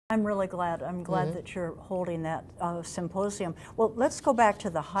I'm really glad. I'm glad that you're holding that symposium. Well, let's go back to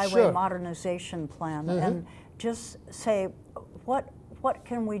the highway modernization plan and just say, what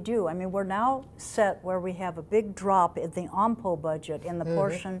can we do? I mean, we're now set where we have a big drop in the OMPO budget in the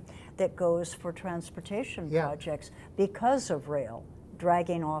portion that goes for transportation projects because of rail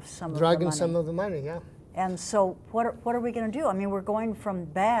dragging off some of the money. Dragging some of the money, yeah. And so what are we going to do? I mean, we're going from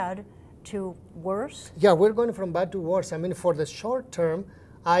bad to worse? Yeah, we're going from bad to worse. I mean, for the short term,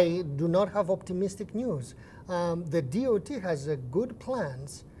 I do not have optimistic news. The DOT has good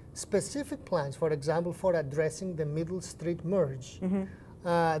plans, specific plans, for example, for addressing the Middle Street merge.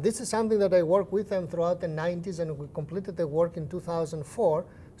 This is something that I worked with them throughout the 90s, and we completed the work in 2004.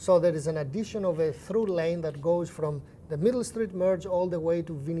 So there is an addition of a through lane that goes from the Middle Street merge all the way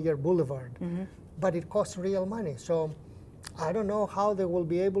to Vineyard Boulevard. But it costs real money. So I don't know how they will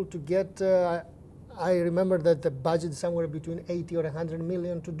be able to get, I remember that the budget is somewhere between 80 or 100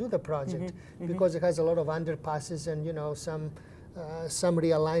 million to do the project because it has a lot of underpasses and, you know, some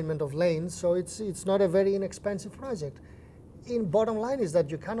realignment of lanes. So it's not a very inexpensive project. Bottom line is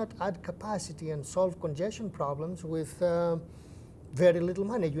that you cannot add capacity and solve congestion problems with very little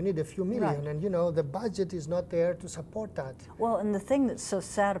money. You need a few million, and you know the budget is not there to support that. Well, and the thing that's so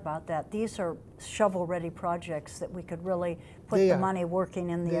sad about that, these are shovel-ready projects that we could really put the money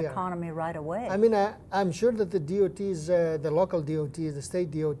working in the economy right away. I mean, I'm sure that the DOTs, the local DOTs, the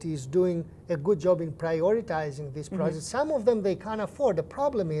state DOT is doing a good job in prioritizing these projects. Some of them they can't afford. The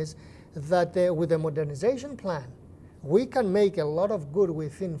problem is that with the modernization plan, we can make a lot of good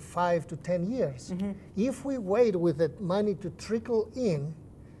within 5 to 10 years. If we wait with the money to trickle in,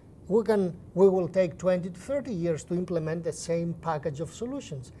 we will take 20 to 30 years to implement the same package of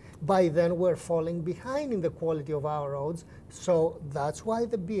solutions. By then, we're falling behind in the quality of our roads. So that's why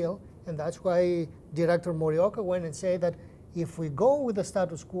the bill, and that's why Director Morioka went and said that if we go with the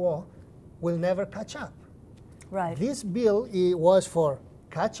status quo, we'll never catch up. Right. This bill was for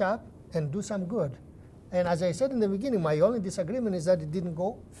catch up and do some good. And as I said in the beginning, my only disagreement is that it didn't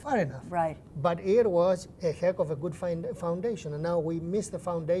go far enough. Right. But it was a heck of a good foundation. And now we missed the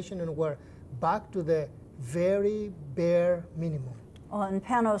foundation and we're back to the very bare minimum. Well, and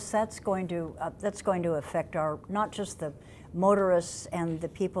Panos, that's going to affect not just the motorists and the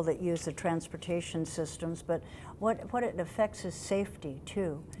people that use the transportation systems, but what it affects is safety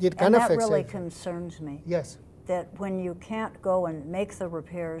too. It can affect safety. And that really safety. concerns me. Yes. That when you can't go and make the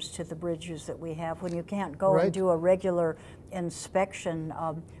repairs to the bridges that we have, when you can't go and do a regular inspection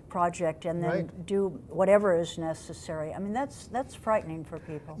project and then do whatever is necessary, I mean, that's frightening for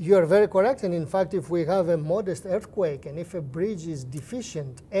people. You are very correct. And in fact, if we have a modest earthquake and if a bridge is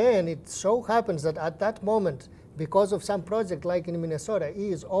deficient and it so happens that at that moment, because of some project like in Minnesota, it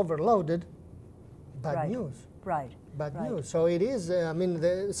is overloaded, bad news. Right. Bad news. So it is, I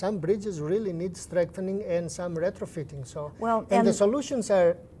mean, some bridges really need strengthening and some retrofitting. So, and the solutions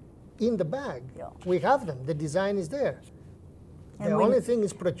are in the bag. We have them. The design is there. The only thing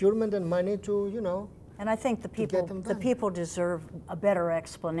is procurement and money to, you know. And I think the people deserve a better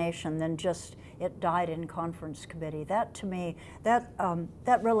explanation than just it died in conference committee. That to me,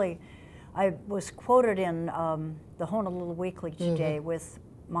 that really, I was quoted in the Honolulu Weekly today with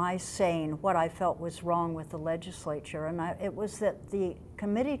my saying what I felt was wrong with the legislature, and it was that the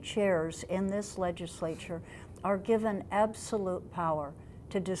committee chairs in this legislature are given absolute power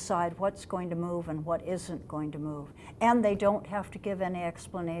to decide what's going to move and what isn't going to move, and they don't have to give any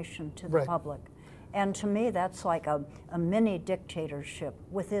explanation to the public. And to me, that's like a mini dictatorship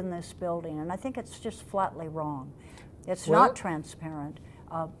within this building, and I think it's just flatly wrong. It's not transparent.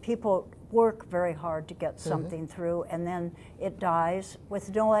 People work very hard to get something through, and then it dies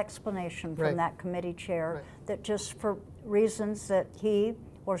with no explanation from that committee chair that just for reasons that he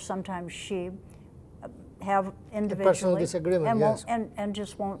or sometimes she have individually personal disagreement, and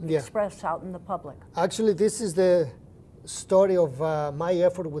just won't express out in the public. Actually, this is the story of my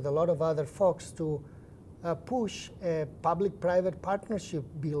effort with a lot of other folks to push a public-private partnership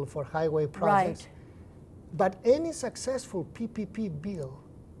bill for highway projects. But any successful PPP bill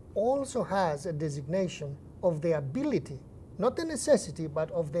also has a designation of the ability, not the necessity,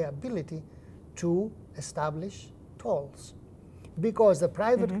 but of the ability to establish tolls. Because the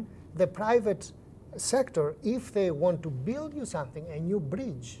private sector, if they want to build you something, a new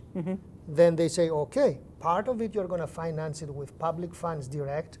bridge, then they say, okay, part of it you're going to finance it with public funds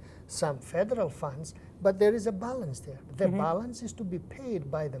direct, some federal funds, but there is a balance there. The balance is to be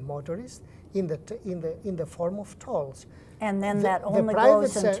paid by the motorist in the form of tolls. And then that only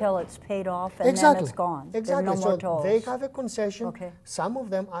goes until it's paid off, and then it's gone. Exactly. There are no more tolls. They have a concession. Some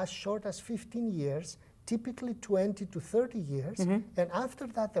of them as short as 15 years, typically 20 to 30 years, and after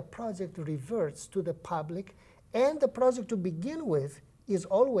that the project reverts to the public, and the project to begin with is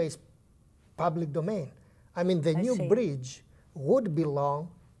always public domain. I mean, the new bridge would belong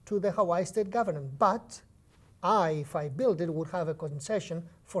to the Hawaii state government, but if I build it, would have a concession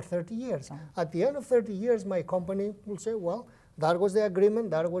for 30 years. At the end of 30 years, my company will say, well, that was the agreement,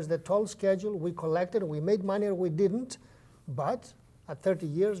 that was the toll schedule, we collected, we made money or we didn't, but at 30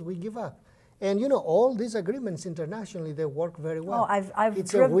 years, we give up. And you know, all these agreements internationally, they work very well. I've it's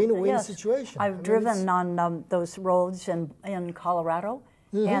driven, a win-win yes, situation. I've driven on those roads in Colorado,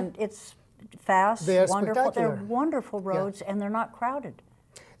 and it's fast, they are wonderful. spectacular. They're wonderful roads, and they're not crowded.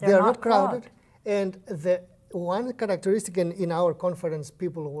 They are not crowded. And the one characteristic in our conference,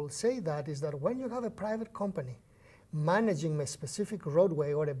 people will say that, is that when you have a private company managing a specific roadway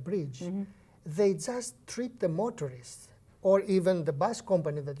or a bridge, they just treat the motorists or even the bus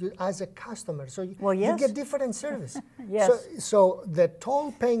company that you as a customer. So you get different service. So the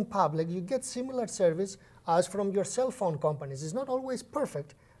toll-paying public, you get similar service as from your cell phone companies. It's not always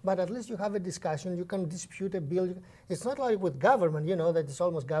perfect, but at least you have a discussion. You can dispute a bill. It's not like with government, you know, that it's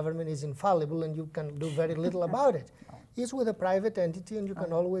almost government is infallible and you can do very little about it. It's with a private entity, and you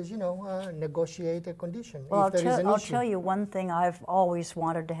can always, you know, negotiate a condition if there is an issue. I'll tell you one thing I've always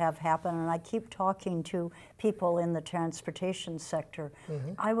wanted to have happen, and I keep talking to people in the transportation sector.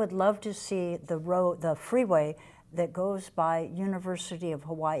 I would love to see the freeway that goes by University of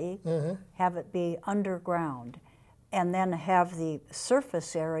Hawaii, have it be underground, and then have the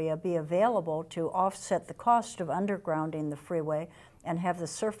surface area be available to offset the cost of undergrounding the freeway, and have the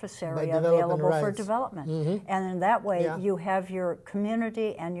surface area available for development. And in that way, you have your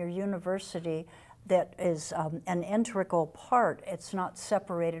community and your university that is an integral part. It's not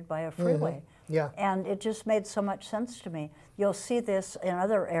separated by a freeway. And it just made so much sense to me. You'll see this in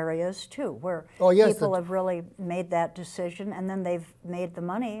other areas too, where people have really made that decision, and then they've made the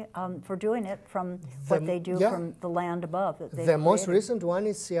money for doing it from what they do from the land above. That the most recent one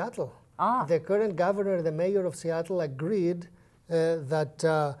is Seattle. The current governor, the mayor of Seattle, agreed that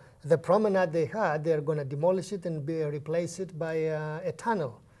the promenade they had, they're going to demolish it and replace it by a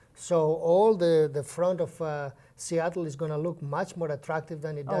tunnel. So all the front of Seattle is going to look much more attractive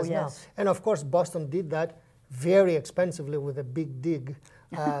than it does now. And of course, Boston did that very expensively with a big dig.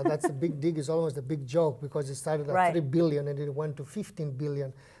 That's the big dig is almost a big joke because it started at $3 billion and it went to $15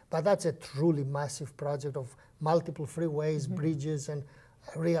 billion. But that's a truly massive project of multiple freeways, bridges, and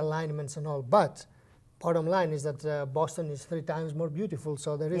realignments and all. But bottom line is that Boston is 3 times more beautiful,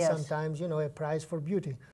 so there is sometimes, you know, a price for beauty.